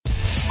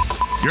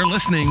You're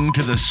listening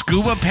to the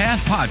ScubaPath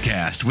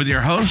podcast with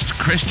your host,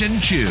 Christian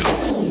Chu.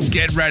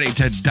 Get ready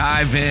to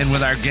dive in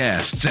with our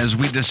guests as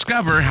we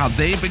discover how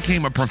they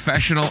became a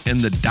professional in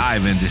the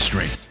dive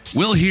industry.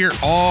 We'll hear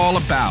all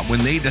about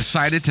when they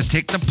decided to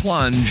take the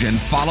plunge and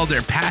follow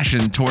their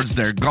passion towards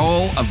their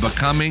goal of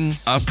becoming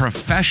a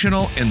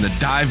professional in the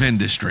dive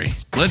industry.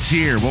 Let's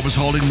hear what was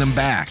holding them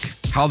back,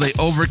 how they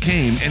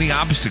overcame any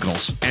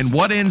obstacles, and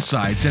what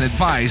insights and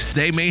advice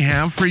they may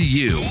have for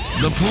you.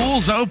 The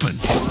pool's open.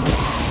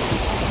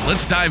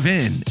 Let's dive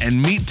in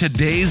and meet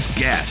today's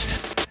guest.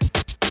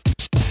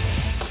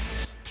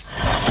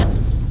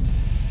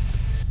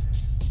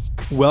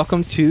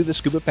 Welcome to the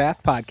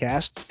ScubaPath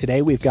podcast.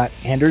 Today we've got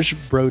Anders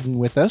Broden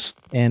with us,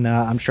 and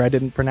I'm sure I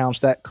didn't pronounce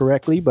that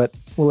correctly, but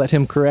we'll let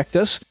him correct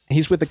us.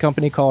 He's with a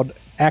company called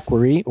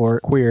Aqwary, or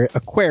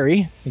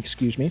Aqwary,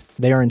 excuse me.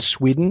 They are in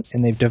Sweden,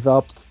 and they've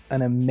developed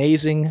an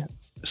amazing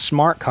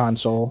smart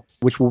console,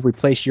 which will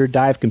replace your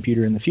dive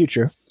computer in the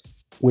future,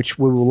 which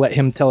we will let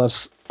him tell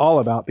us all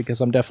about,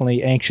 because I'm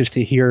definitely anxious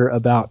to hear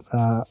about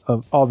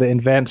of all the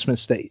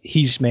advancements that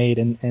he's made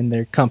and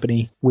their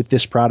company with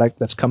this product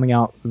that's coming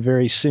out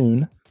very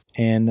soon.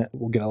 And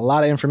we'll get a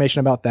lot of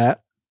information about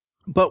that.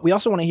 But we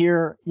also want to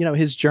hear,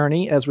 his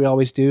journey, as we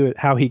always do,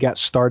 how he got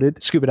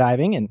started scuba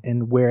diving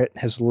and where it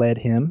has led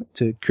him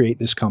to create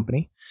this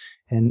company.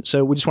 And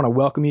so we just want to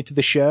welcome you to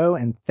the show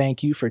and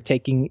thank you for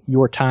taking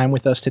your time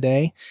with us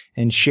today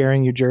and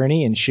sharing your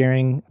journey and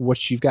sharing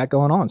what you've got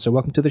going on. So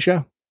welcome to the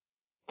show.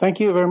 Thank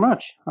you very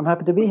much. I'm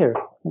happy to be here.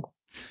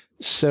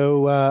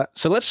 So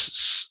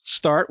let's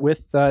start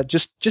with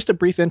just a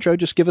brief intro.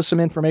 Just give us some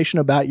information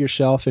about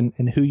yourself and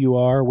who you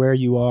are, where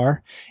you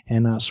are,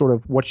 and sort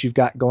of what you've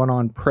got going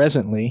on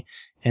presently.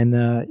 And,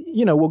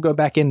 we'll go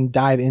back in and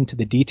dive into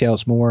the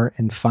details more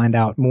and find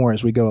out more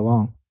as we go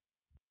along.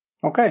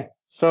 Okay.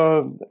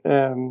 So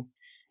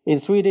in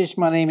Swedish,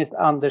 my name is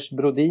Anders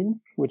Broden,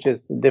 which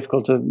is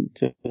difficult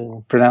to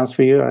pronounce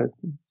for you.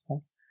 I'm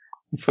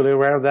fully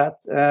aware of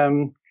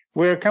that.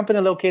 We're a company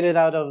located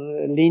out of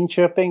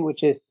Linköping,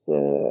 which is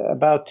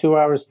about 2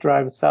 hours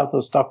drive south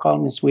of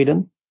Stockholm in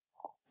Sweden.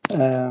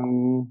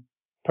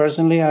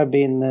 Personally, I've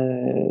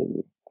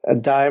been a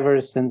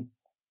diver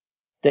since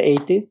the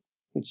 80s,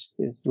 which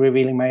is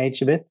revealing my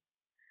age a bit.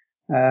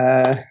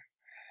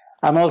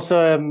 I'm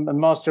also a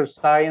Master of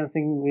Science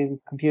in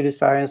Computer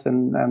Science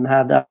and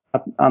had up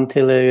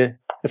until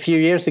a few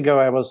years ago,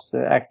 I was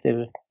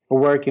active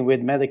working with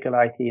medical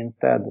IT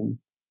instead, and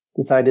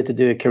decided to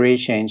do a career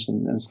change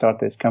and start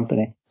this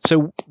company.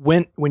 So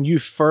when you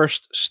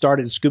first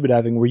started scuba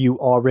diving, were you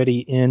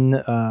already in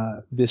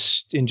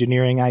this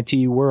engineering IT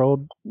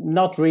world?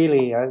 Not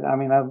really. I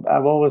mean,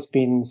 I've always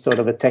been sort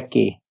of a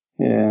techie.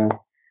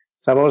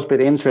 So I've always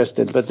been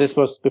interested, but this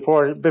was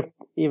before,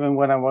 even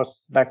when I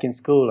was back in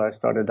school, I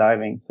started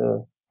diving.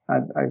 So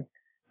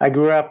I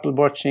grew up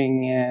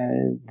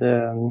watching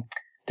the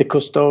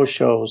Cousteau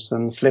shows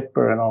and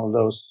Flipper and all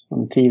those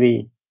on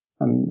TV.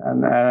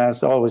 And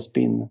has always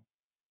been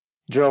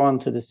drawn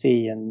to the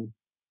sea, and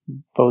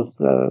both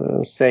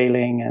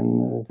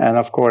sailing and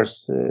of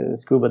course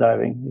scuba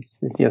diving is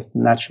just the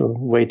natural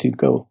way to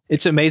go.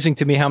 It's amazing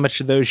to me how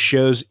much of those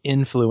shows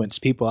influence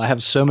people. I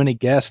have so many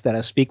guests that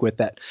I speak with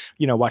that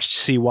watched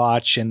Sea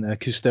Watch and the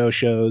Cousteau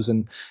shows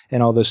and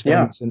all those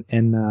things, yeah.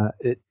 and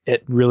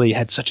it really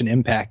had such an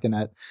impact. And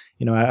I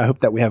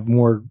hope that we have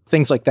more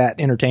things like that,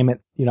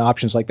 entertainment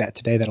options like that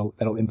today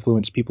that'll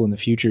influence people in the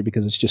future,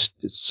 because it's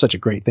such a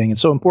great thing.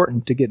 It's so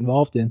important to get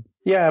involved in.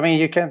 Yeah, I mean,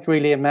 you can't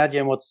really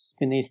imagine what's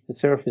beneath the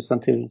surface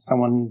until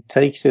someone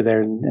takes you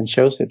there and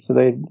shows it. So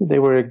they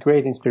were a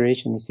great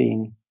inspiration,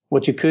 seeing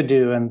what you could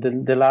do and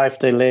the life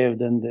they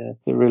lived and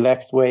the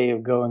relaxed way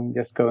of going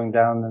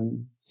down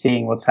and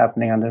seeing what's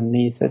happening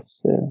underneath.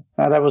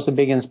 That was a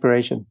big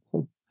inspiration.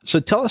 So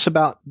tell us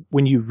about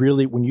when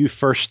you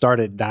first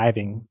started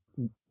diving.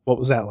 What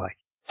was that like?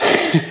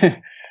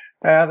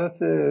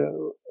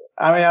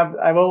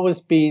 I've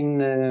always been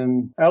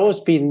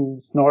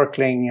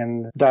snorkeling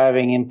and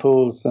diving in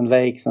pools and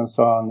lakes and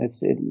so on.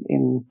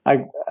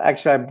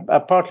 I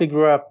partly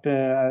grew up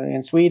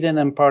in Sweden,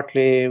 and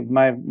partly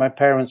my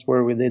parents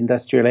were with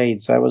industrial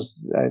aid. So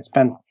I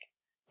spent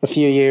a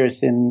few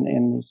years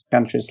in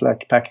countries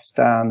like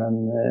Pakistan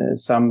and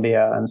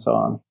Zambia and so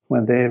on,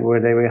 where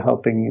they were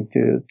helping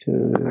to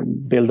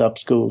build up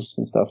schools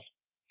and stuff.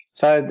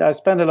 So I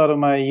spent a lot of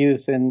my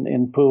youth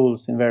in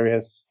pools in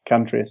various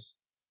countries.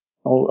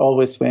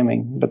 Always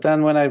swimming. But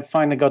then when I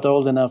finally got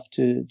old enough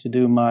to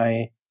do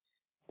my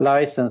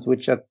license,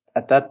 which at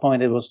that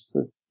point it was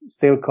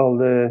still called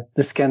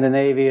the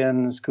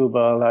Scandinavian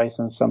Scuba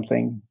License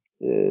something.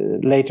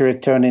 Later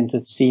it turned into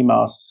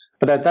CMAS.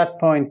 But at that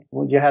point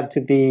you had to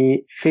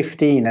be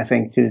 15, I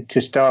think,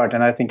 to start.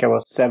 And I think I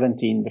was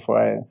 17 before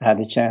I had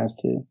the chance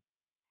to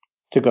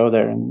go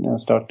there and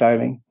start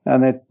diving.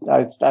 And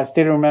I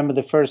still remember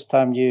the first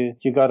time you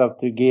got up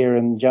to gear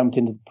and jumped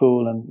into the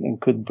pool and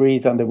could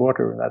breathe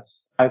underwater.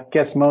 I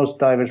guess most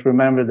divers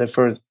remember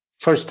the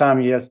first time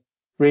you just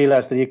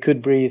realize that you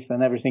could breathe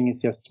and everything is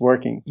just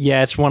working.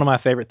 Yeah, it's one of my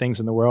favorite things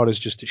in the world is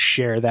just to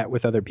share that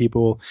with other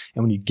people.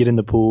 And when you get in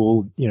the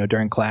pool,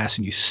 during class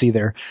and you see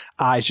their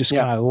eyes just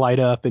kind of light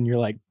up and you're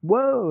like,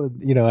 whoa,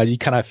 you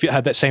kind of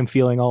have that same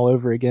feeling all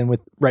over again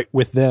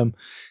with them.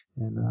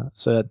 And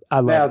so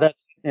I love it.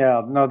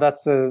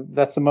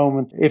 That's a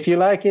moment. If you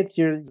like it,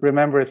 you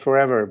remember it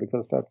forever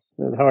because that's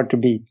hard to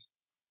beat.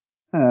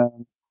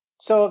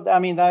 So, I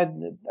mean,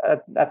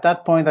 at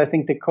that point, I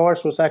think the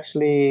course was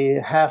actually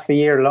half a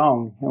year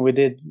long, and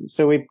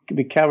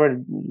we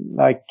covered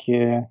like,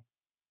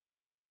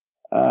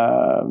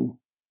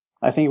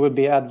 I think it would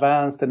be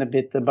advanced and a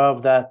bit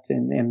above that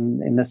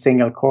in a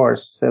single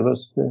course. There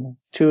was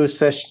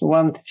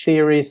one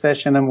theory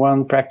session and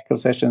one practical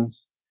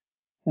sessions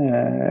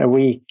a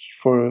week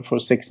for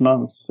 6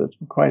 months. So it's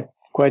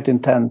quite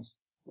intense.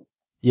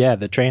 Yeah,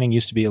 the training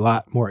used to be a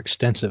lot more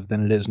extensive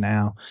than it is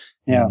now.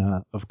 Yeah.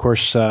 And, of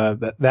course,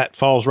 that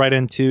falls right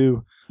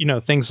into,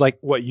 things like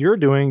what you're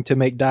doing to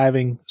make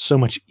diving so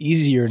much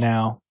easier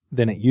now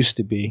than it used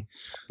to be.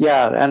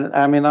 Yeah. And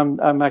I mean,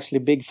 I'm actually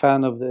a big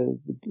fan of the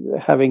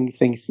having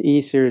things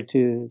easier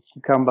to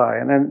come by.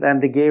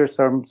 And the gears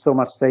are so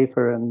much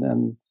safer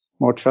and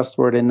more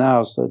trustworthy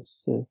now. So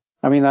it's,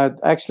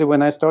 actually,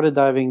 when I started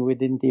diving, we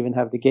didn't even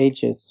have the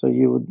gauges. So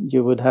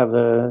you would have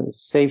a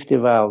safety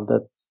valve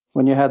that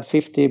when you had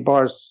 50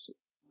 bars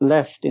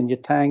left in your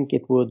tank,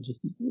 it would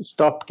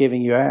stop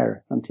giving you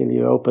air until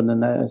you opened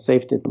a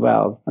safety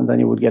valve, and then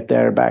you would get the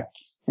air back,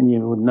 and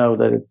you would know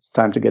that it's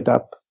time to get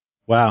up.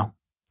 Wow,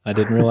 I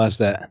didn't realize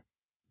that.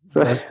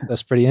 So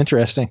that's pretty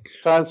interesting.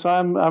 So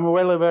I'm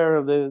well aware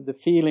of the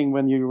feeling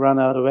when you run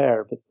out of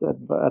air, but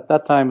at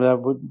that time that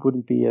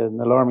wouldn't be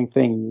an alarming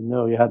thing.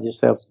 You had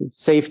yourself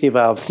safety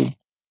valves.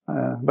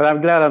 But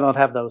I'm glad I don't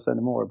have those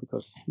anymore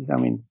because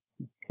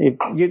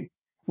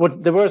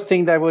the worst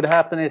thing that would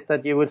happen is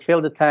that you would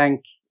fill the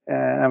tank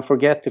and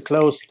forget to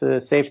close the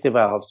safety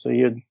valve. So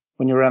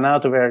when you run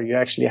out of air, you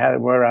actually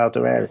were out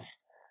of air.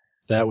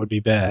 That would be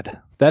bad.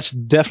 That's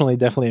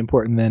definitely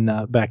important then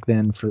back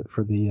then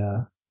for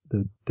the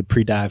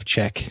pre-dive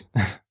check.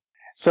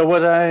 So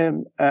what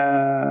and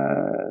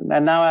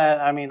now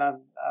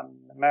I'm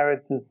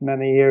married since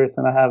many years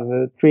and I have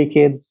 3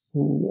 kids.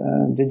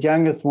 The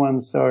youngest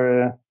ones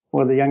the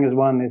youngest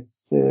one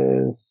is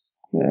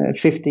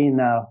 15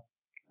 now,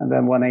 and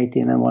then one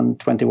 18 and one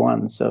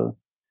 21. So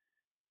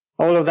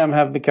all of them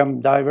have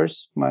become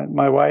divers.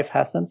 My wife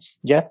hasn't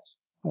yet.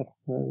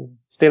 That's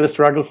still a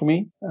struggle for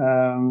me.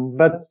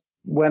 But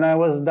when I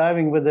was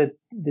diving with the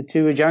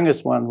 2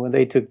 youngest one, when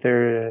they took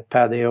their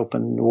PADI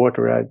open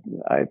water,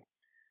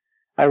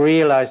 I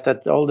realized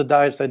that all the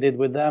dives I did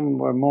with them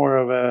were more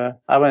of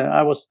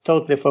I was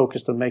totally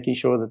focused on making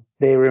sure that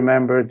they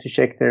remembered to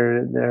check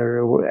their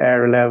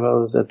air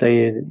levels, that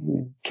they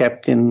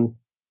kept in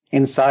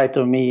sight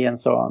of me and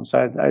so on. So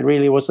I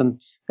really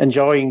wasn't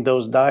enjoying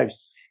those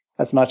dives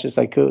as much as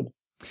I could.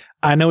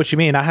 I know what you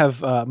mean. I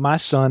have my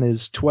son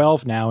is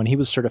 12 now, and he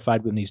was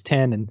certified when he's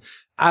 10. And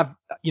I've,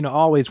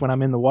 always when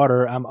I'm in the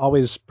water, I'm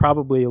always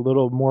probably a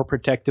little more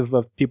protective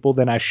of people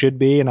than I should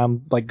be, and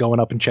I'm like going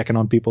up and checking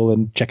on people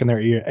and checking their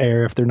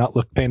air if they're not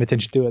paying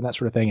attention to it and that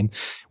sort of thing. And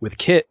with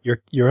Kit,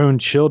 your own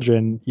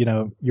children,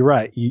 you're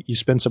right. You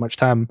spend so much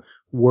time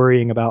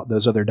worrying about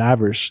those other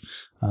divers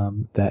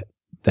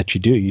that you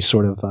do. You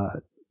sort of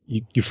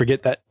you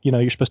forget that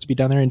you're supposed to be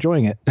down there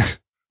enjoying it.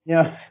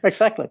 Yeah,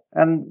 exactly.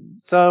 And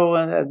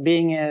so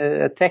being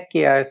a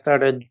techie, I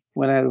started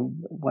when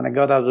I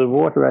got out of the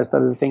water, I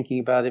started thinking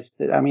about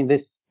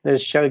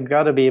there's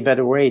got to be a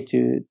better way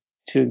to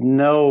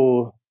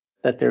know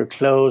that they're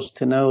close,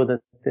 to know that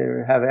they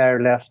have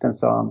air left and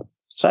so on.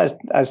 So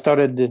I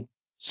started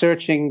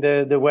searching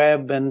the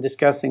web and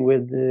discussing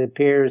with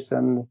peers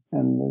and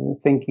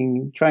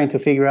trying to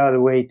figure out a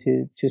way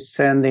to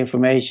send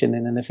information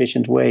in an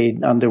efficient way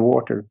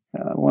underwater.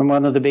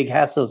 One of the big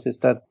hassles is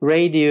that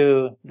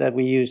radio that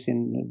we use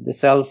in the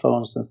cell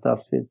phones and stuff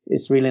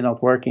is really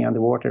not working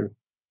underwater.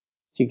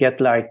 You get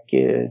like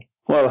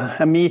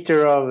a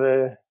meter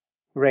of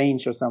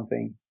range or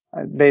something.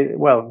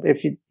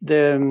 If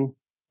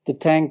the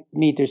tank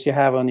meters you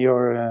have on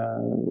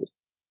your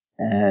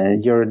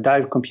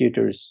dive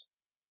computers,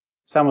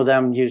 some of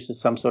them uses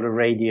some sort of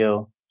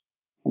radio,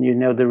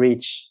 and the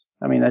reach.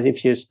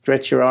 If you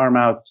stretch your arm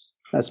out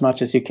as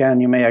much as you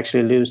can, you may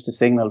actually lose the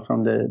signal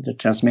from the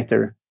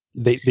transmitter.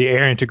 The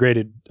air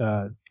integrated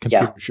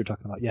computers you're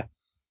talking about, yeah.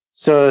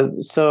 So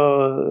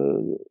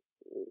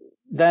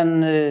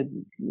then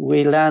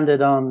I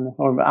landed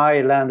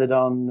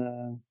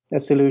on a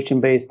solution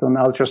based on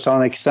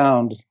ultrasonic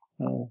sound,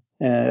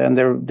 and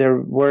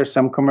there were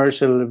some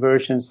commercial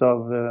versions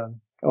of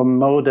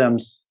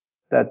modems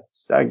that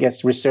I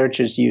guess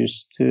researchers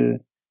use to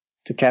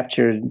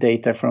capture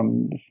data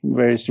from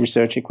various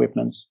research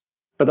equipments.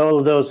 But all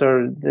of those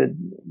are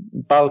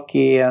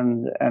bulky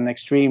and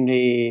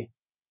extremely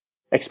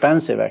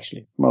expensive,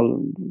 actually.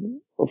 Well,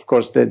 of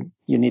course,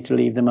 you need to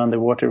leave them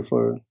underwater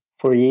for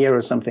a year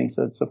or something.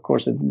 So of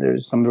course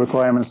there's some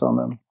requirements on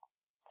them.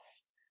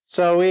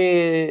 So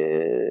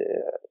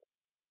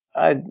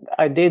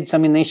I did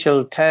some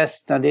initial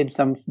tests. I did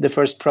the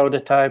first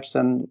prototypes,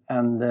 and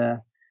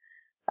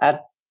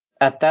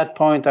at that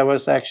point, I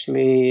was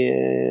actually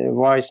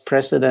vice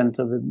president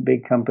of a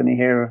big company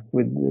here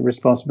with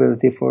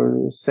responsibility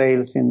for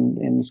sales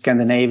in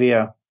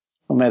Scandinavia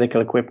for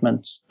medical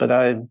equipment. But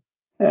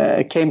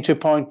I came to a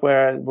point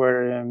where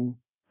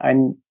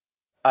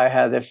I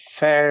had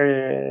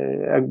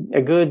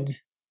a good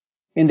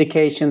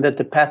indication that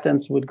the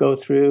patents would go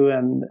through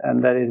and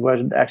that it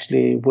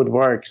would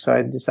work. So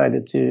I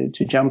decided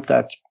to jump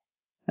that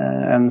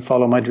and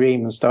follow my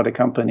dream and start a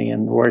company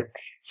and work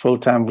full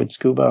time with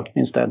Scuba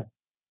instead.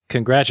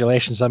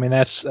 Congratulations. I mean,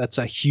 that's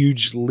a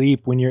huge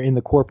leap when you're in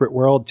the corporate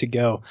world to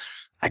go,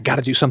 I got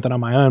to do something on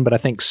my own. But I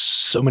think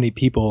so many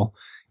people,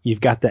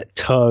 you've got that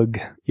tug,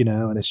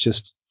 and it's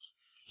just,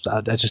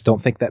 I just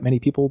don't think that many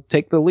people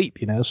take the leap,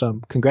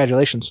 so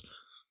congratulations.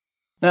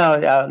 No,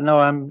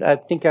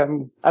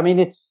 I mean,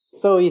 it's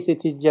so easy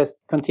to just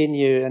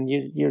continue and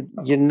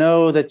you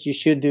know that you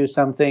should do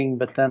something,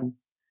 but then,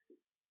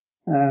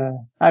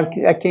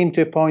 I came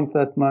to a point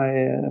that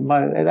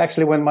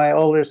actually when my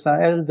eldest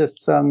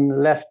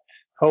son left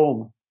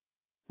home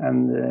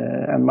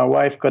and my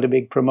wife got a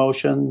big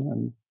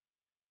promotion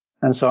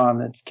and so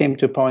on, it came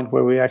to a point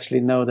where we actually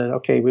know that,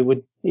 okay, we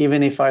would,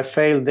 even if I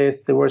failed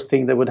this, the worst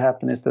thing that would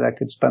happen is that I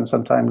could spend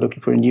some time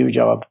looking for a new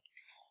job.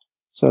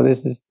 So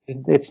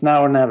it's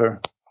now or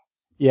never.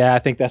 Yeah, I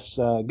think that's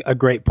a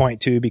great point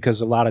too,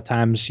 because a lot of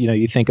times,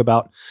 you think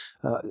about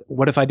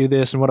what if I do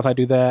this and what if I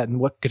do that and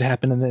what could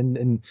happen,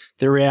 and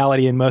the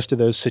reality in most of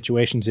those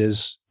situations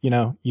is,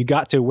 you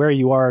got to where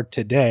you are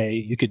today.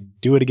 You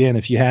could do it again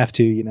if you have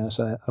to,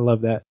 So I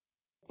love that.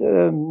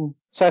 So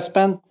I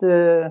spent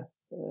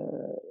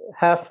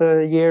half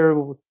a year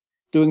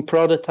doing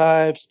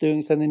prototypes,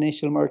 doing some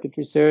initial market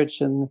research,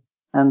 and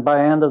by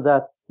the end of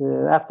that,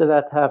 after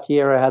that half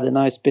year, I had a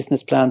nice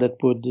business plan that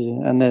would,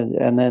 and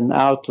an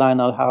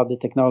outline of how the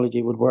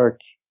technology would work.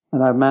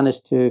 And I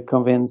managed to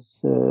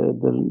convince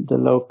the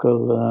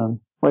local,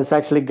 it's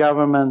actually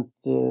government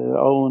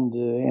owned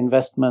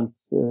investment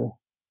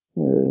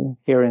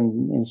here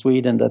in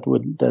Sweden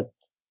that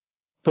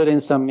put in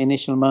some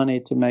initial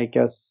money to make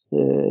us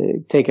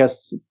take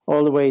us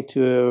all the way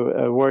to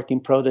a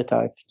working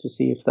prototype to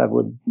see if that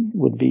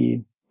would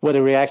be what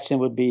a reaction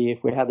would be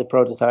if we had the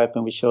prototype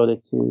and we showed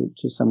it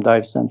to some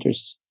dive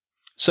centers.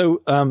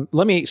 So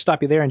let me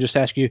stop you there and just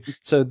ask you,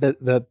 so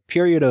the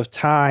period of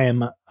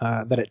time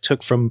that it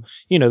took from,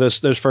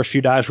 those first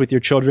few dives with your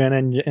children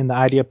and the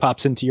idea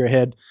pops into your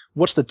head,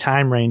 what's the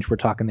time range we're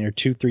talking there?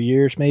 2-3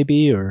 years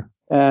maybe, or?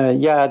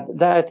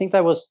 I think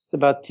that was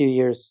about 2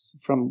 years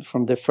from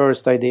the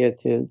first idea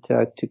to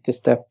I took the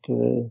step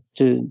to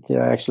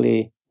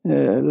actually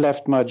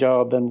left my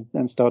job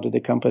and started the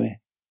company.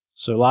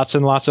 So lots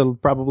and lots of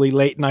probably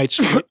late nights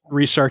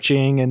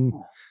researching and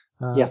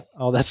yes,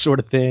 all that sort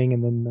of thing,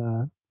 and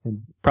then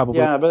and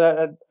probably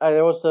But I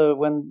also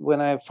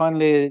when I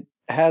finally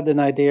had an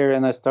idea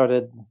and I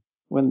started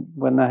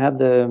when I had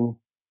the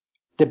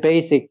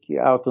basic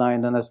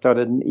outline and I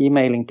started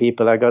emailing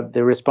people,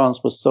 the response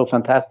was so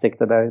fantastic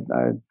that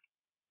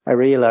I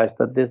realized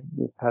that this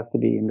has to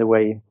be in the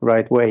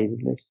right way.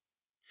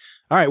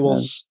 All right. Well,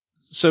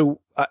 so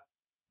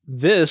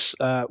this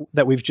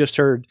that we've just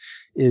heard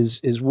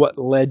is what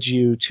led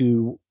you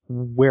to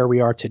where we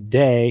are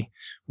today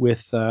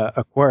with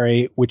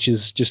Aqwary, which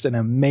is just an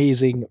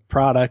amazing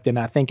product. And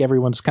I think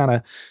everyone's kind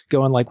of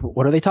going like,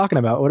 what are they talking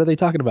about? What are they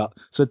talking about?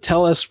 So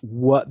tell us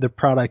what the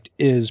product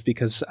is,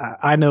 because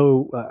I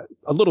know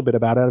a little bit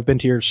about it. I've been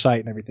to your site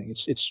and everything.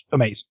 It's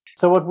amazing.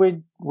 So what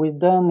we've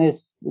done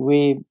is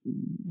we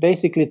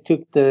basically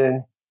took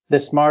the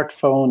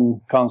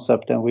smartphone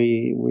concept and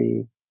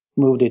we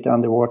moved it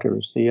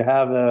underwater. So you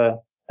have a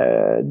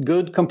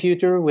good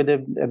computer with a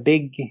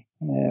big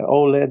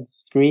OLED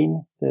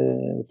screen,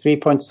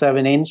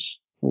 3.7 inch,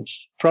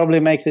 which probably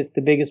makes it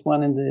the biggest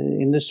one in the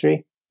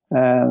industry.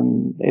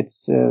 It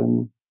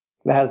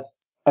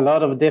has a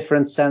lot of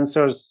different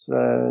sensors,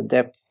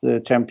 depth,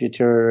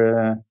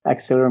 temperature,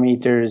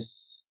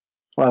 accelerometers.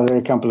 Well, there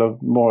are a couple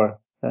of more,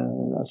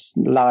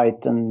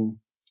 light and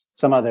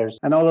some others.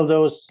 And all of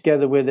those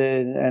together with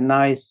a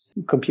nice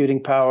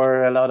computing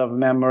power, a lot of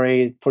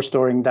memory for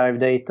storing dive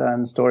data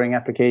and storing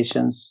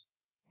applications.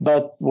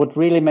 But what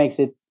really makes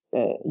it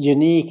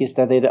unique is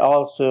that it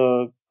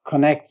also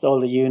connects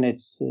all the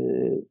units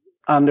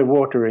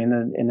underwater in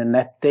a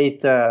net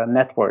data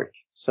network.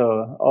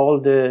 So all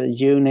the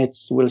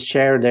units will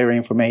share their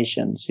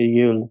information. So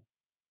you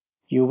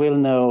will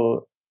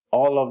know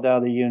all of the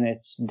other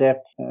units'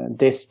 depth,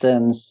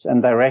 distance,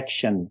 and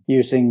direction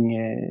using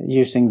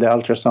the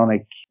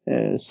ultrasonic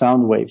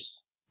sound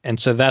waves. And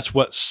so that's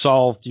what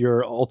solved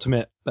your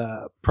ultimate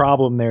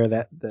problem there.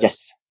 That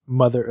yes.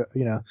 Mother,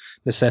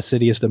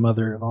 necessity is the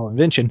mother of all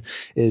invention.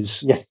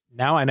 Is yes.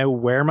 Now I know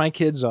where my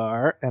kids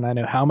are, and I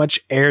know how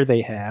much air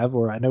they have,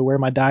 or I know where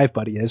my dive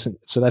buddy is, and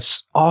so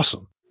that's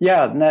awesome.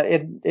 Yeah, no,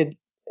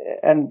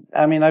 and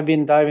I mean I've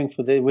been diving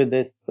with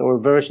this or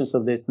versions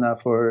of this now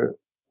for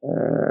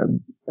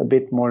a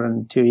bit more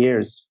than 2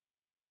 years,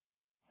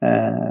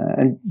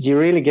 And you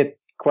really get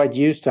quite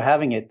used to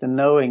having it and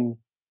knowing.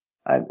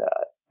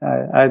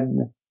 I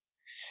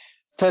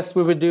test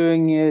we were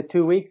doing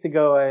 2 weeks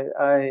ago.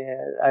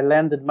 I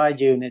landed my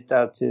unit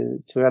out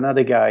to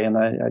another guy, and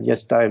I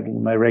just dived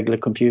in my regular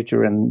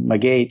computer and my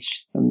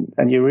gauge,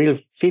 and you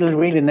really feel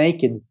really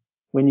naked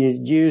when you're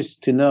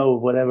used to know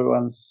what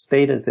everyone's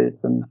status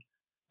is, and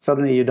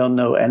suddenly you don't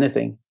know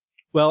anything.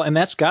 Well, and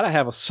that's got to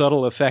have a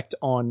subtle effect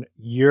on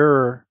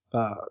your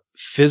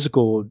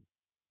physical.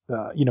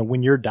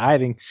 When you're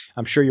diving,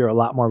 I'm sure you're a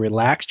lot more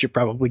relaxed. You're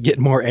probably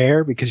getting more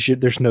air because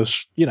there's no,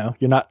 you're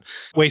not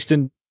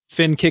wasting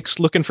fin kicks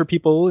looking for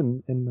people,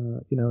 and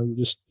you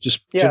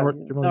just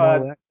generally more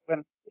relaxed.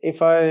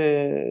 If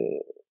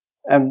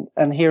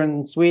and here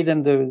in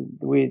Sweden,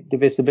 the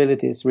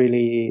visibility is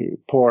really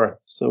poor.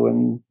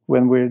 So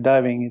when we're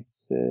diving,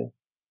 it's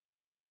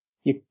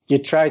you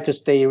try to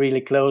stay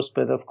really close,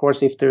 but of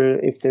course, if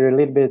they're a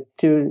little bit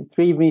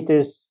 2-3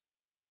 meters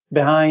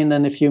behind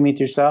and a few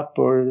meters up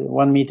or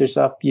 1 meters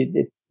up,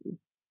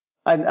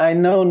 I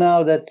know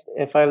now that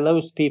if I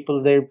lose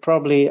people, they're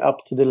probably up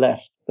to the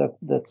left.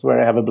 That's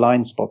where I have a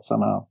blind spot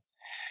somehow.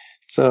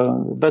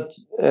 So, but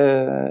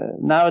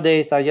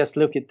nowadays I just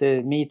look at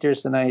the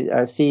meters and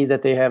I see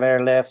that they have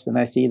air left, and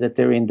I see that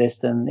they're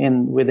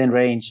within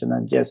range, and I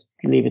just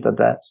leave it at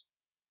that.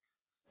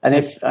 And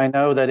if I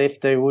know that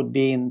if they would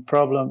be in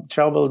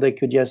trouble, they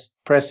could just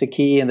press a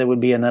key and there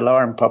would be an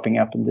alarm popping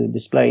up in the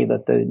display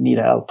that they need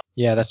help.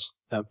 Yeah, that's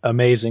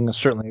amazing. That's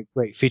certainly a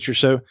great feature.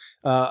 So,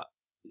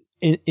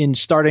 in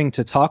starting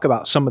to talk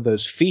about some of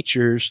those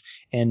features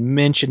and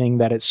mentioning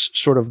that it's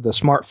sort of the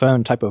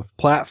smartphone type of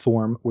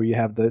platform where you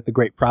have the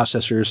great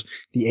processors,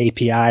 the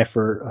API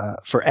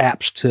for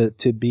apps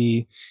to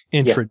be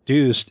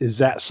introduced, Is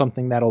that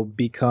something that'll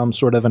become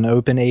sort of an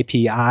open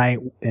API?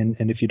 And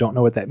if you don't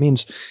know what that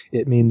means,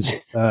 it means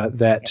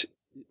that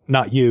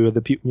not you,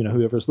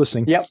 whoever's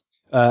listening,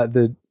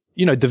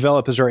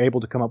 developers are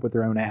able to come up with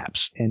their own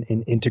apps and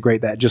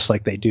integrate that just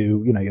like they do,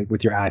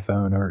 with your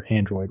iPhone or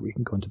Android, where you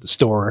can go into the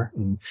store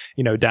and,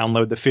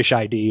 download the fish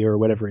ID or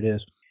whatever it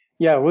is.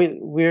 Yeah, we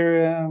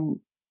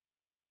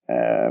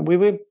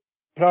will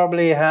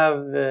probably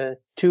have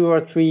 2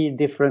 or 3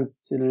 different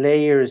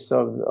layers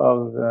of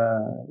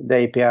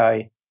the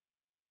API.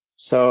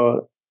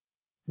 So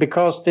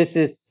because this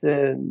is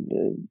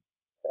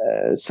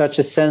such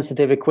a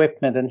sensitive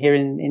equipment, and here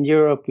in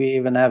Europe, we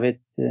even have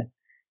it,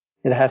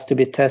 it has to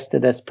be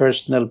tested as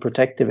personal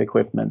protective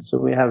equipment. So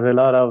we have a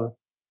lot of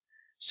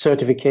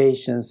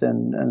certifications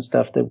and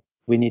stuff that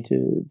we need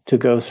to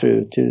go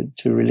through to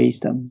release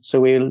them.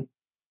 So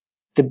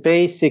the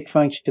basic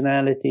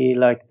functionality,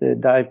 like the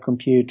dive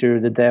computer,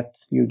 the depth,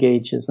 your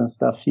gauges and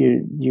stuff,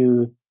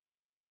 you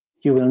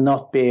will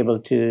not be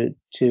able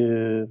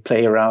to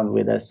play around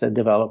with as a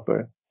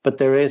developer. But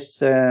there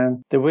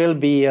will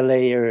be a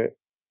layer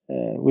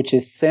which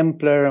is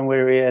simpler, and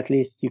where at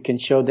least you can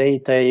show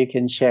data, you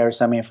can share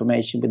some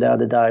information with the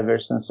other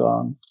divers and so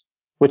on,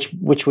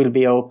 which will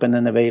be open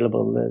and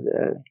available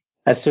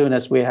as soon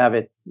as we have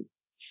it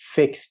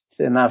fixed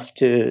enough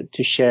to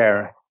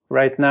share.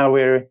 Right now,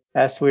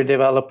 as we're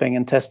developing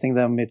and testing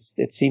them,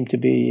 it seemed to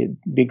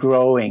be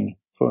growing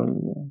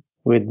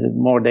with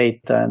more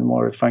data and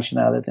more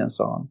functionality and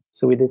so on.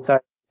 So we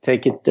decided to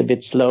take it a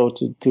bit slow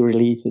to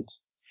release it.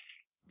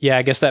 Yeah,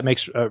 I guess that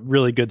makes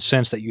really good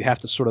sense that you have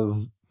to sort of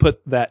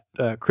put that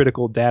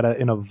critical data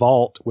in a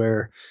vault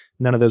where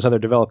none of those other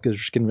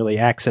developers can really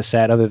access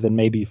that, other than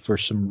maybe for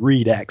some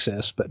read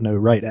access, but no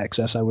write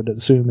access, I would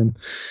assume.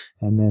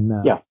 And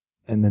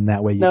then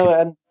that way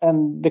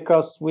and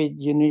because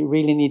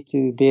really need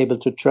to be able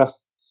to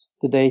trust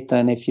the data,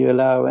 and if you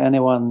allow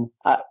anyone,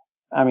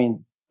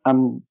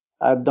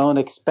 I don't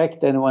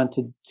expect anyone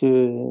to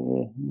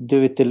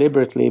do it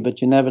deliberately,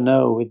 but you never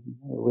know.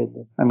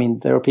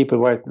 There are people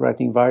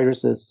writing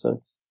viruses, so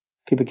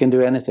people can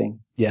do anything.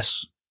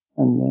 Yes,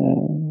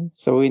 and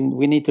so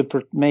we need to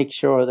make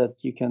sure that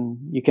you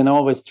can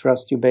always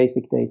trust your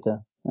basic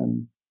data.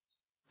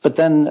 But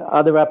then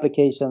other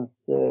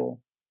applications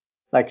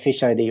like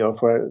Fish ID, or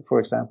for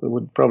example,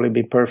 would probably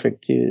be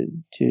perfect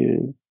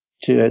to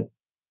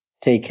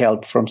take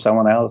help from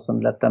someone else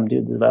and let them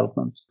do the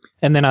development.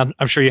 And then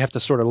I'm sure you have to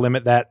sort of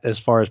limit that as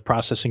far as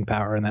processing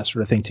power and that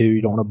sort of thing too.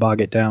 You don't want to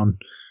bog it down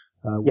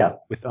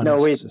with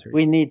unnecessary.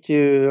 We need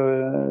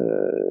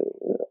to.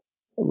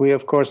 We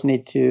of course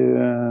need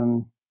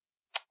to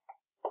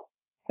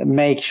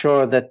make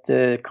sure that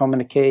the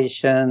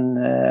communication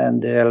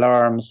and the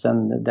alarms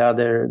and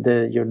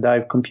your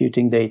dive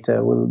computing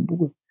data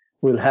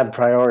will have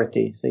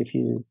priority. So if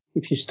you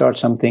start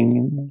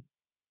something.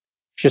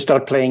 If you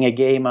start playing a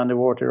game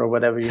underwater or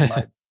whatever you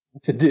might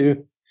to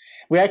do.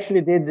 We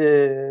actually did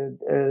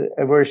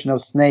a version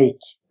of Snake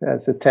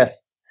as a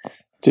test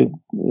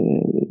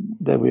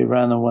that we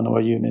ran on one of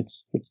our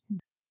units,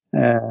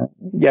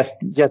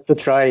 just to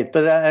try it.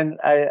 But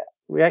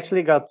we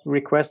actually got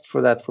requests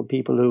for that for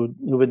people who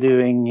were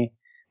doing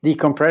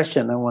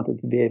decompression and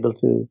wanted to be able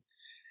to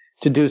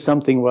do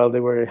something while they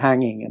were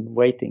hanging and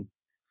waiting.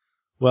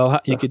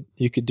 Well,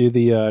 you could do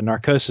the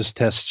narcosis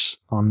tests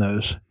on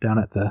those down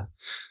at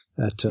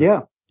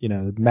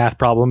math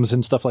problems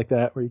and stuff like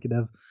that, where you could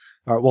have.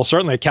 Well,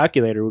 certainly a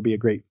calculator would be a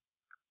great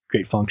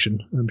function,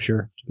 I'm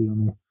sure, to be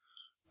on there.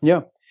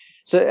 Yeah.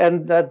 So,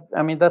 and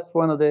that's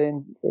one of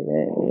the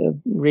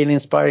really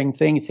inspiring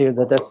things here,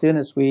 that as soon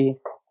as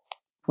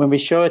when we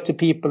show it to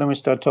people and we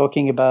start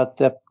talking about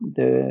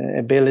the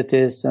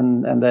abilities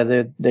and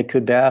that there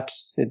could be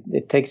apps,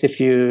 it takes a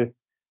few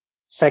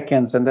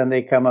seconds, and then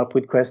they come up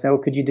with questions. Oh,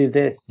 could you do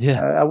this?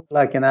 Yeah. I would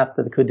like an app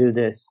that could do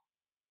this.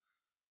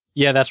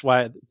 Yeah, that's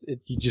why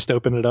you just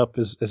open it up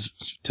as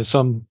to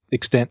some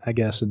extent, I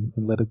guess, and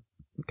let it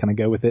kind of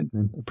go with it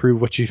and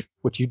approve what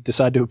you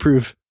decide to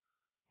approve.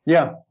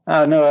 Yeah.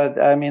 No,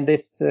 I mean,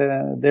 this,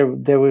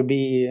 there will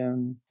be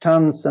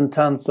tons and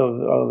tons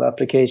of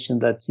application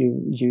that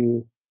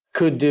you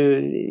could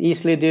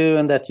easily do,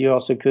 and that you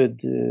also could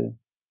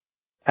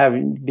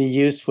be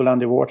useful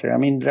underwater. I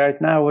mean,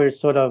 right now we're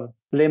sort of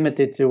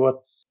limited to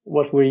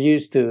what we're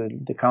used to,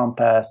 the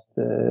compass,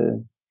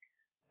 the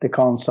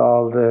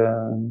console,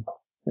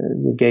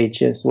 the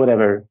gauges,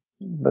 whatever.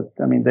 But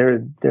I mean,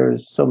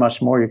 there's so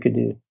much more you could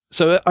do.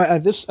 So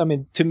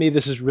to me,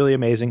 this is really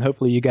amazing.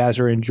 Hopefully you guys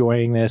are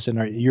enjoying this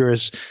and you're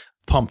as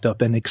pumped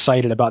up and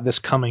excited about this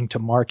coming to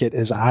market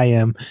as I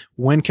am.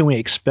 When can we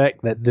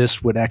expect that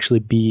this would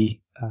actually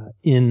be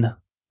in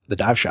the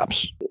dive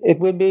shops? It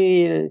would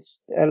be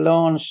a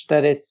launch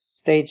that is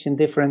staged in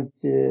different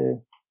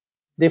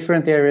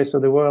areas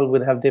of the world,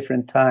 would have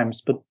different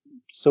times. But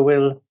so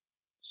we'll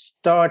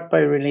start by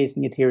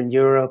releasing it here in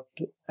Europe,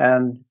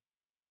 and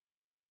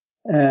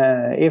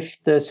if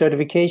the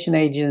certification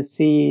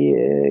agency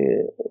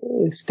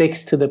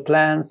sticks to the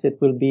plans, it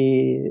will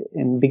be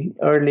in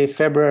early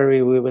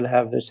February. We will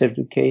have the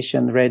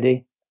certification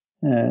ready.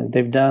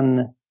 They've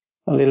done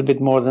a little bit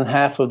more than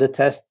half of the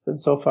tests, and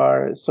so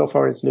far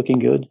it's looking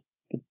good.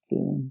 But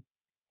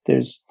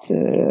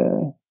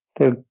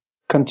they'll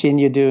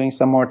continue doing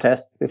some more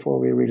tests before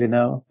we really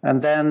know.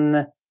 And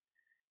then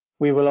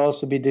we will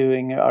also be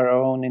doing our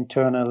own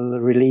internal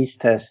release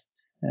test,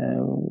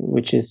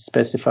 which is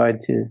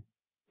specified to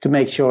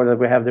make sure that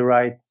we have the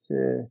right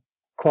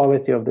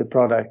quality of the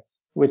products,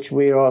 which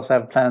we also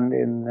have planned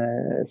in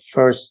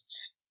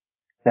first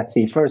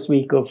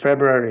week of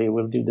February.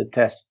 We'll do the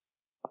tests.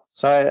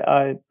 So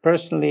I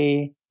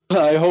personally,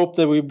 I hope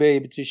that we'll be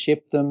able to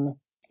ship them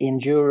in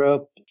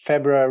Europe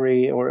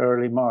February or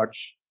early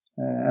March,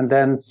 and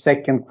then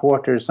second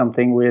quarter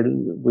something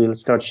we'll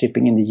start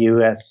shipping in the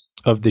US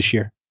of this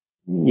year.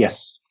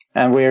 Yes,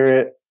 and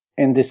we're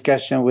in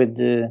discussion with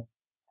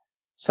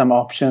some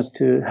options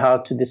to how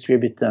to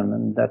distribute them,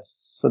 and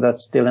that's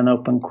still an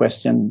open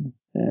question.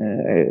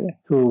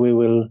 Who we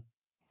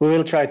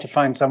will try to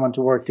find someone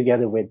to work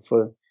together with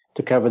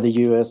to cover the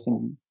US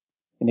in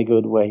a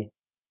good way.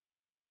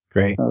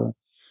 Great.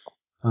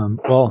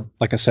 Well,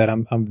 like I said,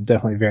 I'm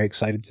definitely very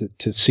excited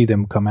to see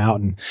them come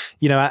out. And,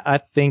 I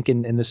think,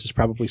 and this is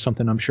probably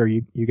something I'm sure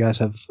you guys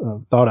have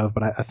thought of,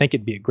 but I think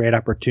it'd be a great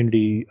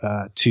opportunity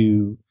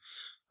to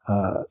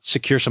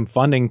secure some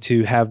funding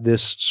to have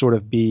this sort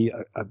of be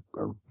a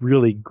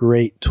really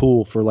great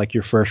tool for like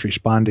your first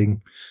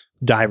responding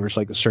divers,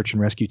 like the search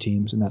and rescue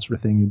teams and that sort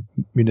of thing,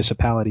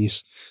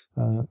 municipalities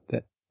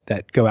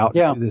that go out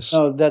and do this.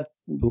 No,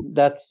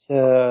 that's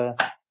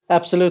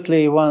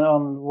absolutely one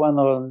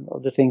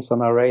of the things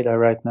on our radar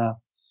right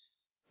now.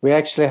 We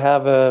actually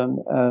have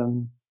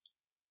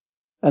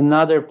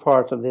another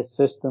part of this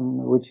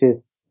system, which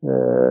is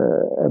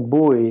a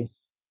buoy,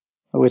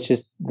 which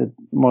is the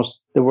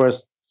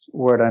worst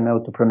word I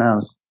know to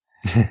pronounce.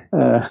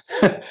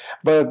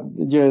 But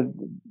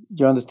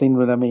you understand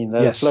what I mean?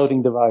 A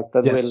floating device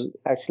that will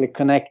actually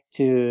connect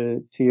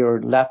to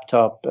your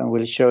laptop and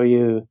will show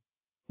you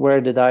where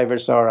the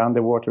divers are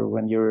underwater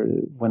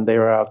when they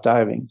are out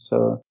diving.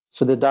 So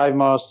the dive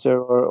master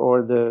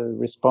or the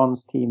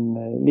response team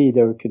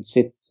leader could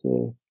sit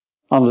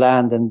on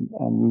land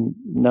and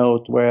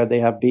note where they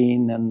have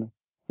been and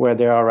where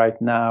they are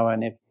right now,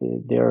 and if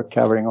they are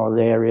covering all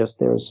the areas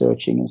they are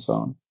searching and so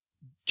on.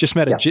 Just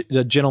met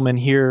a gentleman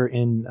here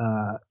in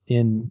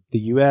the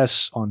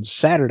U.S. on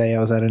Saturday. I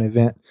was at an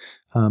event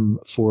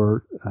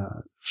for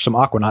some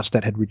aquanauts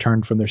that had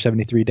returned from their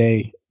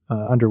 73-day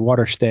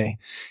underwater stay,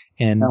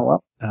 and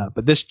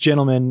but this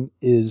gentleman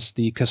is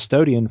the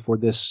custodian for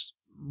this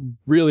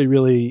really,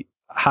 really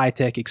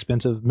high-tech,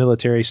 expensive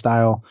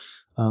military-style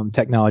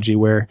technology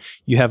where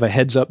you have a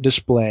heads-up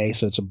display.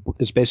 So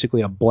it's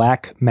basically a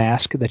black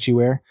mask that you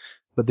wear,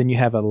 but then you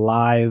have a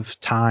live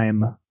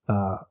time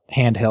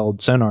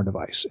handheld sonar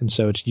device. And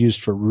so it's used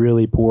for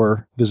really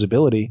poor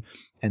visibility.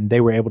 And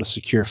they were able to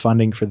secure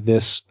funding for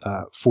this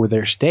for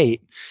their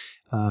state,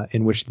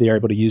 in which they are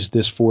able to use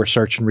this for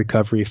search and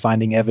recovery,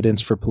 finding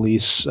evidence for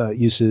police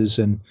uses,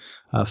 and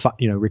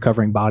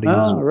recovering bodies,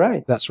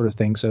 that sort of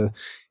thing. So,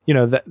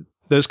 that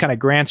those kind of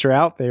grants are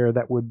out there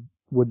that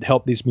would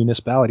help these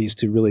municipalities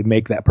to really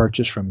make that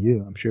purchase from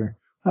you, I'm sure.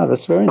 Oh,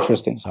 that's very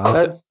interesting. So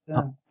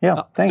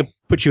Thanks. To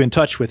put you in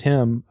touch with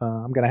him,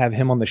 I'm going to have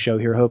him on the show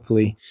here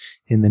hopefully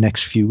in the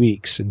next few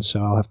weeks, and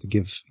so I'll have to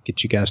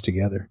get you guys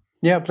together.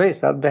 Yeah,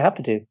 please. I'd be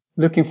happy to.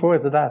 Looking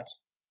forward to that.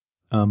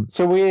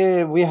 So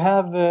we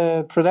have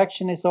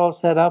production is all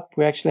set up.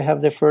 We actually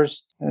have the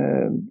first.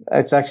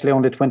 It's actually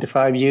only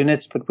 25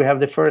 units, but we have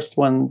the first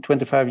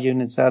 25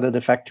 units out of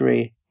the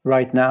factory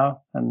right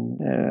now,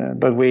 and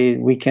but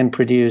we can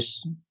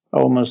produce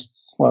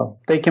almost. Well,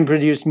 they can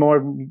produce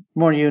more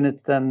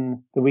units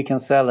than we can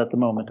sell at the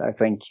moment. I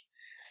think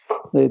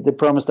they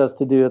promised us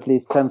to do at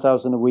least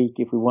 10,000 a week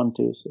if we want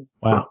to. So.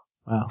 Wow.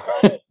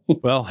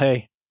 Well,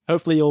 hey.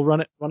 Hopefully you'll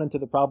run into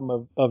the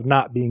problem of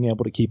not being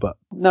able to keep up.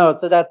 No,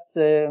 so that's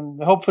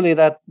hopefully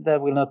that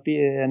will not be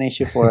an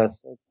issue for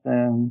us.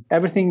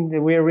 Everything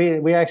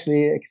we're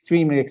actually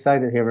extremely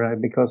excited here,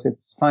 right? Because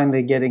it's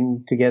finally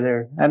getting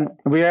together, and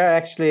we are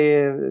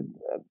actually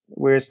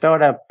we're a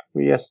startup.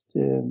 We're just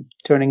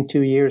turning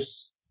 2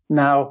 years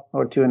now,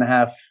 or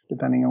 2.5,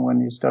 depending on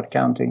when you start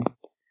counting.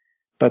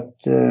 But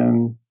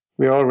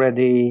we're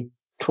already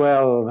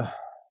 12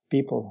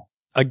 people.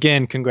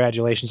 Again,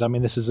 congratulations. I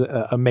mean, this is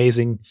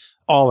amazing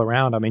all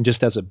around. I mean,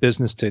 just as a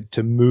business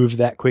to move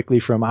that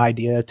quickly from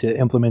idea to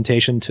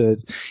implementation to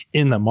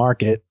in the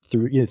market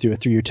through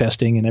your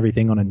testing and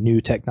everything on a new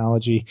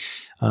technology.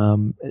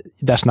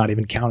 That's not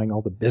even counting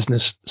all the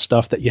business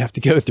stuff that you have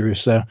to go through.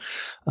 So,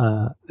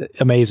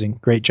 amazing.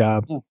 Great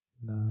job. Yeah.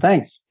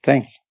 Thanks.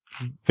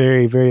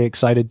 Very, very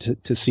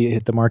excited to see it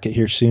hit the market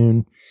here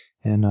soon,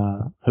 and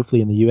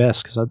hopefully in the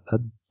US, because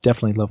I'd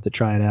definitely love to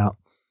try it out.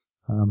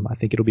 I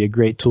think it'll be a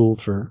great tool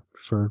for.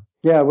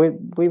 Yeah,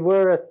 we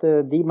were at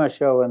the DEMA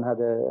show and had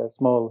a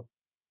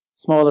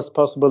smallest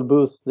possible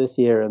booth this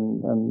year,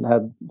 and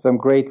had some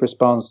great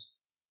response,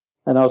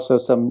 and also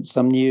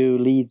some new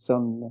leads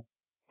on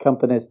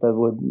companies that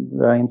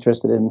are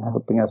interested in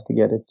helping us to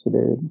get it to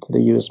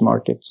the US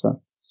market.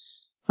 So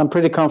I'm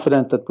pretty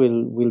confident that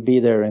we'll be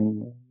there,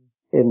 in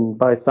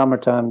by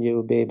summertime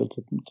you'll be able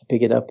to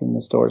pick it up in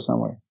the store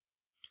somewhere.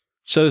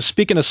 So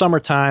speaking of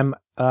summertime,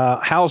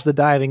 how's the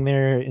diving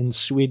there in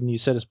Sweden? You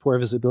said it's poor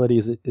visibility.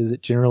 Is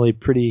it generally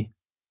pretty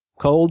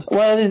cold?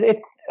 Well,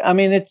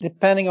 it's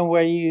depending on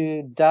where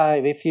you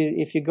dive. If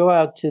you go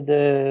out to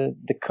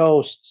the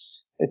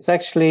coasts, it's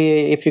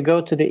actually, if you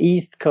go to the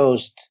east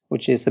coast,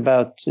 which is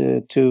about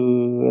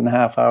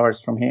 2.5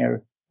 hours from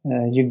here,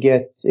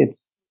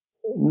 it's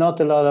not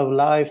a lot of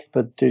life,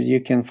 but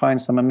you can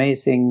find some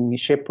amazing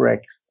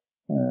shipwrecks.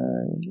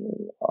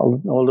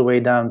 All the way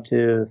down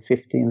to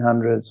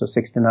 1500s or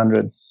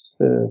 1600s.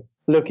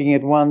 Looking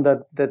at one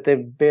that they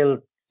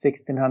built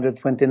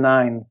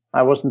 1629.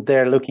 I wasn't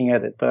there looking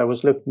at it, but I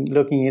was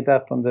looking it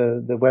up on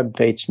the web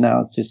page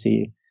now to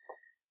see.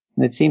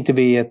 And it seemed to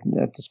be at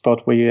the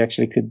spot where you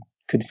actually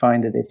could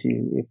find it if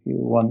you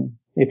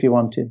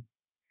want to.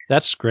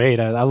 That's great.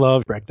 I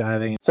love wreck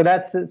diving. So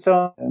that's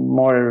so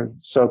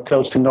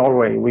close to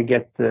Norway. We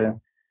get the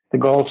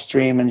Gulf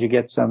Stream, and you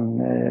get some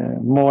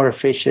more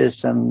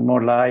fishes and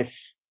more life.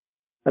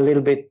 A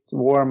little bit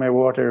warmer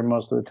water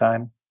most of the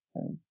time,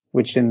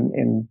 which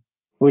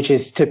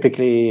is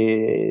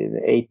typically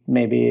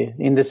maybe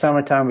in the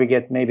summertime we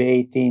get maybe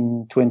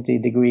 18, 20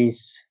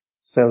 degrees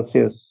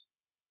Celsius.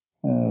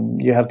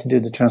 You have to do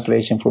the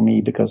translation for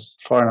me because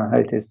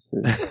Fahrenheit is.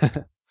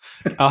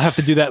 I'll have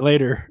to do that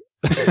later.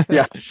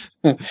 Yeah.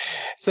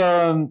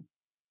 So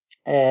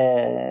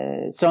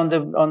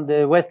on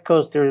the west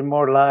coast there is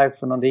more life,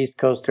 and on the east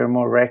coast there are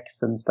more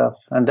wrecks and stuff.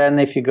 And then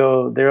if you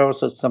go, there are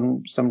also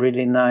some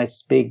really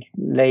nice big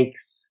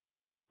lakes,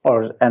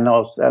 and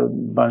also a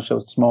bunch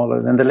of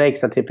smaller. And the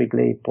lakes are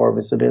typically poor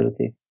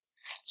visibility.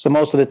 So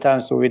most of the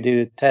times when we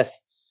do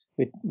tests,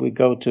 we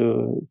go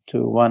to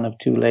one of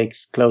two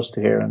lakes close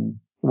to here, and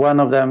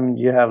one of them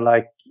you have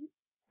like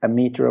a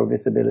meter of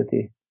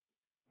visibility,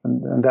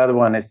 and the other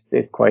one is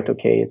quite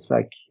okay. It's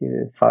like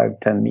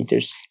 5-10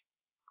 meters.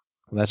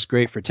 Well, that's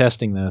great for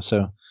testing, though.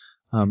 So,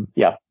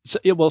 yeah. So,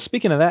 well,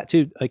 speaking of that,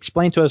 too,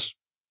 explain to us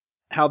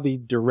how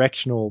the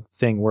directional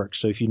thing works.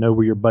 So, if you know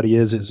where your buddy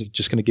is it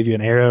just going to give you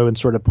an arrow and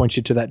sort of point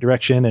you to that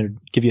direction and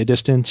give you a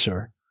distance,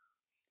 or?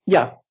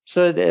 Yeah.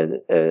 So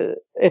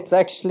it's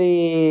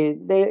actually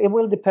it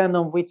will depend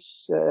on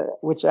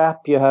which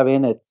app you have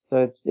in it. So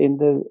it's in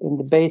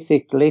the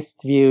basic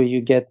list view,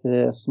 you get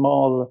a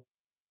small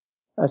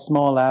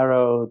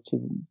arrow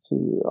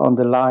to on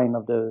the line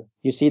of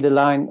you see the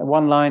line,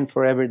 one line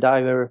for every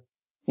diver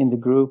in the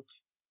group,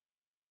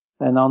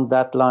 and on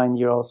that line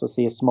you also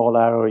see a small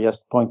arrow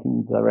just pointing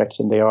in the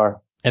direction they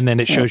are. And then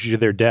it shows you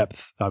their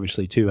depth,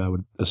 obviously, too, I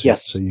would assume.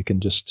 Yes. So you can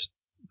just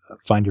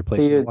find your place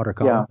in the water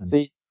column.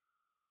 Yeah.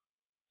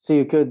 So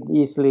you could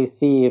easily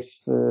see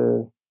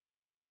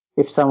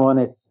if someone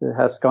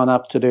has gone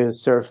up to the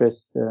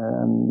surface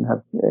and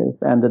have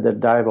ended their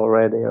dive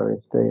already, or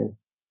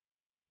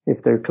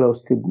if they're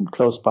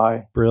close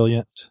by.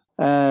 Brilliant.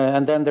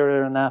 And then there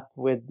are an app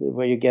where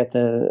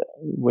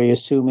you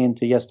zoom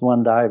into just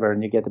one diver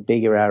and you get a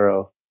bigger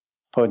arrow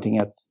pointing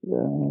at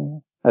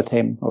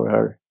him or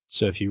her.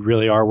 So if you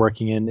really are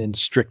working in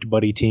strict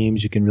buddy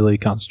teams, you can really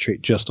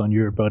concentrate just on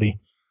your buddy.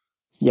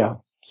 Yeah.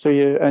 So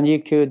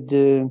you could,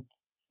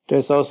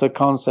 there's also a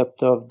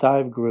concept of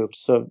dive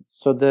groups. So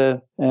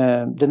the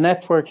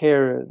network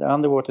here, the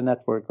underwater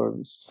network or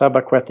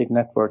subaquatic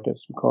network,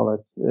 as we call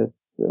it,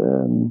 it's,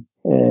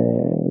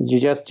 you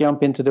just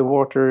jump into the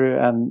water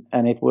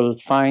and it will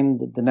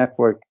find the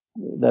network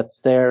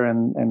that's there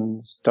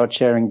and start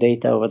sharing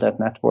data over that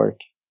network.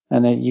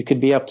 And you could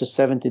be up to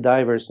 70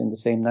 divers in the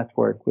same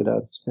network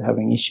without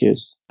having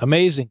issues.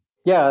 Amazing.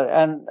 Yeah,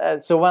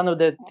 and so one of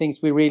the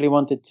things we really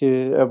wanted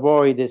to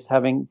avoid is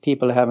having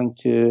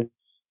to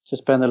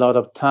spend a lot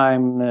of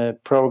time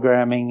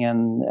programming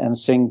and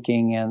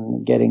syncing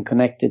and getting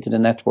connected to the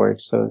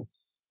network. So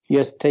you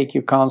just take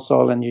your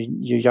console and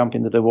you jump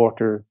into the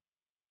water.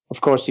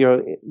 Of course,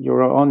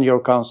 you're on your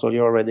console.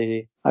 You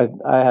already. I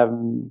have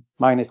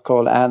mine is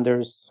called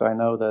Anders, so I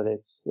know that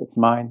it's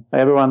mine.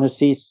 Everyone who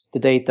sees the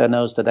data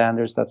knows that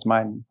Anders, that's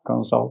mine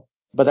console.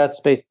 But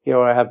that's basically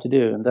all I have to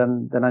do, and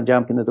then I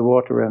jump into the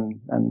water, and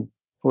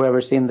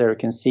whoever's in there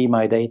can see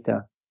my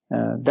data.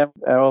 Then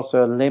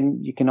also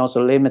you can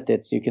also limit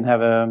it. So you can have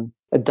a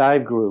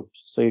dive group.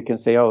 So you can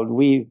say, oh,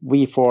 we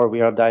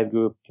are dive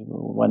group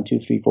 1, 2,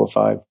 3, 4,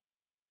 5.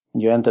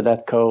 And you enter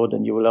that code,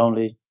 and you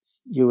will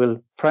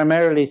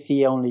primarily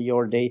see only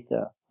your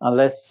data.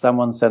 Unless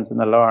someone sends an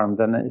alarm,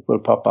 then it will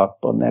pop up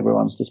on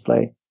everyone's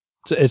display.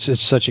 It's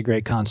such a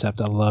great concept.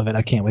 I love it.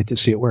 I can't wait to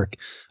see it work.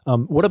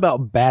 What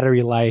about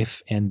battery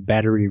life and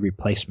battery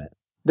replacement?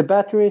 The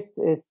batteries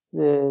is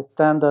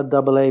standard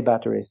AA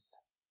batteries.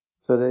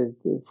 So they're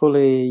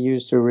fully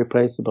user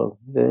replaceable.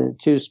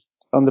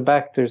 On the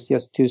back, there's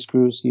just 2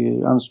 screws.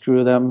 You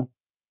unscrew them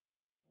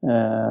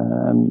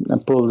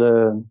and pull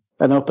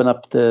and open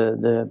up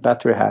the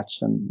battery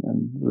hatch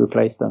and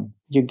replace them.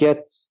 You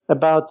get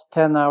about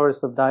 10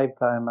 hours of dive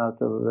time out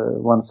of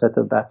one set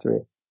of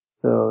batteries.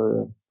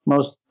 So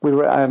we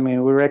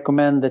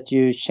recommend that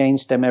you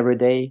change them every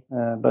day.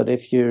 But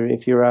if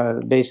you're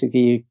basically,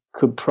 you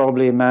could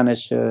probably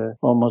manage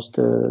almost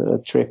a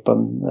trip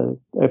on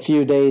a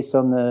few days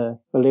on a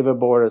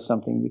liveaboard or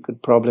something. You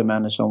could probably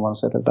manage on one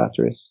set of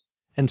batteries.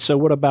 And so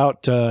what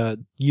about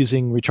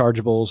using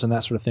rechargeables and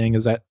that sort of thing?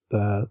 Is that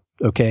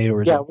okay?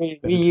 Or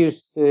we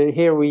use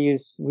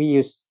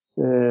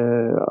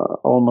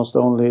almost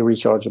only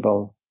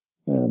rechargeable,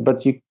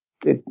 but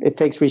it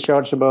takes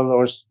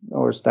rechargeable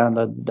or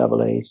standard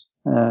AA's.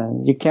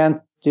 You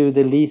can't do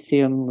the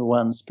lithium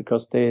ones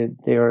because they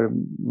are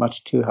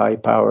much too high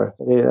power.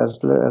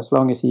 As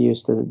long as you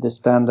use the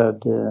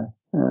standard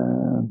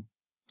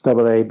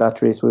AA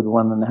batteries with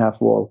 1.5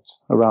 volts,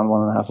 around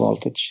 1.5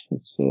 voltage,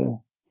 it's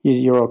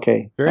you're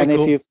okay. Very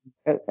cool.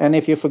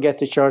 If you forget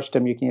to charge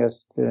them, you can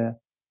just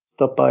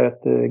stop by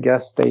at the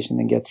gas station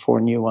and get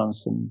 4 new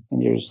ones, and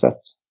you're set.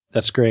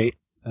 That's great.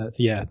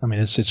 Yeah, I mean,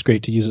 it's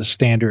great to use a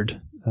standard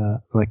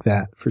like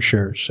that for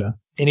sure. So,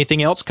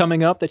 anything else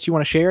coming up that you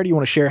want to share? Do you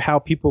want to share how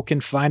people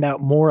can find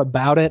out more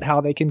about it,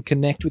 how they can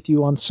connect with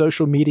you on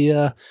social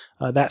media,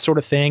 that sort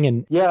of thing?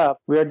 And yeah,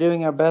 we are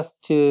doing our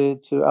best to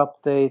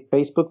update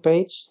Facebook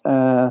page.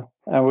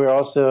 And we're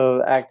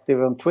also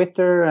active on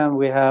Twitter, and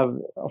we have,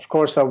 of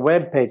course, our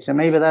webpage. And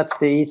maybe that's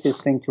the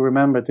easiest thing to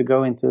remember, to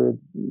go into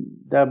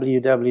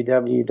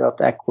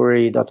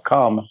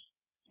www.aqwary.com,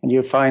 and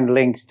you'll find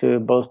links to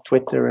both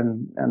Twitter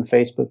and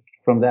Facebook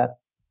from that.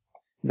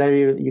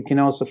 There you can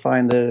also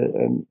find a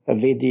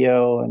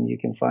video, and you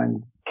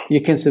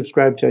can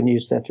subscribe to our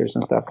newsletters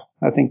and stuff.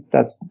 I think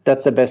that's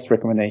the best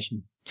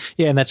recommendation.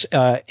 Yeah, and that's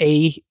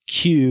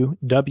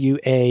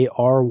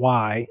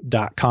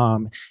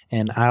aqwary.com.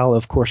 And I'll,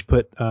 of course,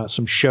 put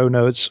some show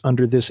notes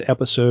under this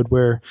episode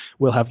where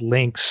we'll have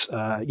links.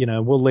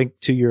 We'll link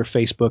to your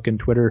Facebook and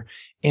Twitter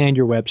and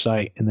your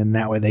website, and then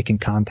that way they can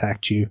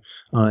contact you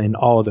in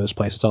all of those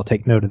places. I'll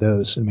take note of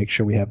those and make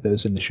sure we have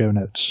those in the show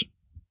notes.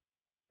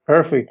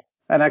 Perfect.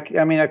 And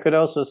I could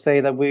also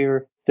say that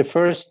we're the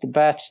first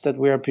batch that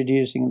we are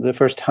producing, the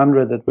first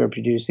 100 that we're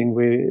producing,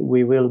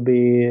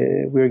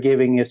 we're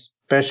giving a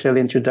special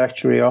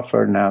introductory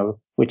offer now,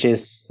 which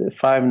is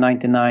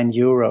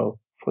 €5.99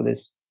 for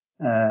this.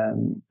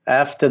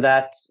 After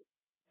that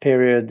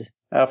period,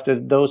 after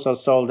those are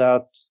sold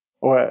out,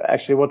 or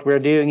actually what we're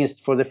doing is,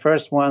 for the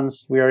first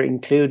ones, we are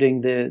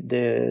including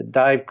the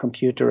Dive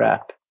computer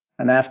app.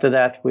 And after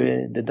that,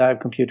 the Dive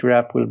computer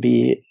app will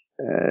be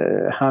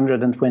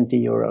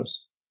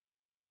 €120.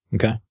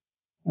 Okay.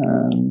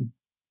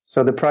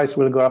 So the price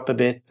will go up a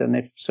bit, and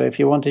if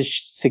you want to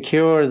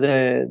secure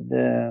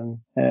the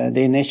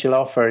initial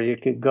offer, you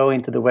could go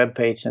into the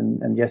webpage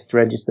and just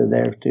register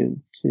there to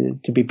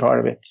be part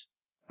of it.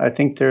 I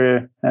think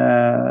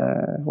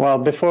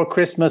before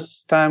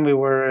Christmas time, we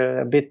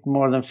were a bit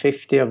more than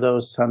 50 of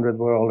those 100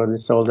 were already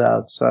sold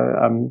out. So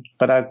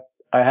but I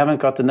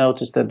haven't got the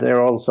notice that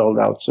they're all sold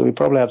out, so we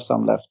probably have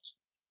some left.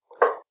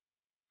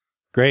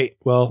 Great.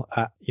 Well,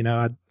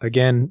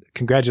 again,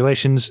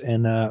 congratulations,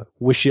 and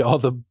wish you all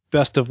the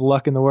best of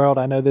luck in the world.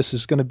 I know this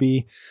is going to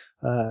be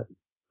a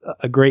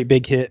great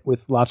big hit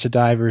with lots of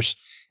divers,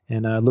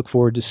 and look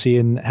forward to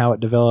seeing how it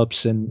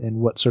develops and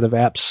what sort of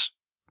apps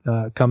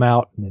come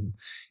out and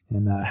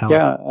how.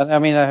 Yeah, and I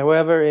mean,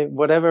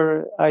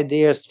 whatever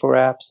ideas for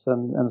apps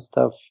and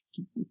stuff.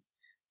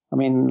 I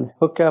mean,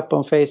 hook up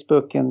on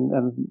Facebook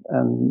and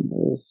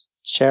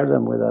share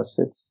them with us.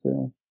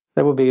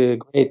 That would be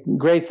a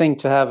great thing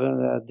to have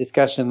a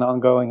discussion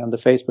ongoing on the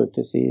Facebook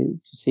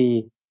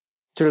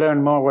to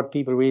learn more what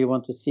people really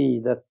want to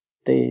see that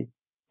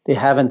they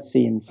haven't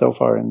seen so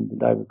far in the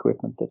dive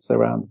equipment that's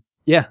around.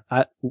 Yeah,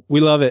 we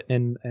love it,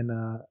 and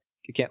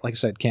like I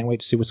said, can't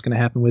wait to see what's going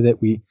to happen with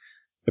it. We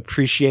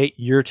appreciate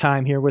your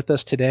time here with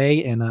us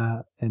today,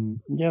 and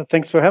yeah,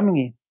 thanks for having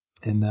me.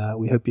 And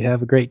we hope you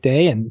have a great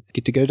day and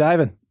get to go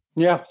diving.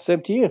 Yeah,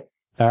 same to you.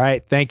 All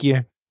right, thank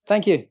you.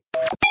 Thank you.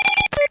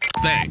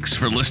 Thanks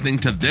for listening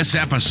to this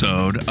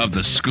episode of the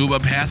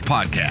ScubaPath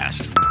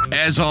podcast.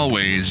 As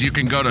always, you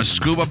can go to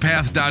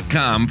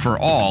ScubaPath.com for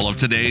all of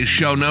today's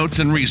show notes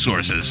and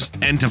resources,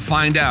 and to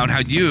find out how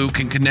you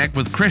can connect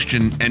with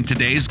Christian and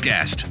today's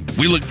guest.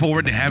 We look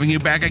forward to having you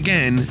back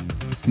again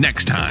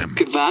next time.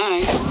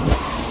 Goodbye.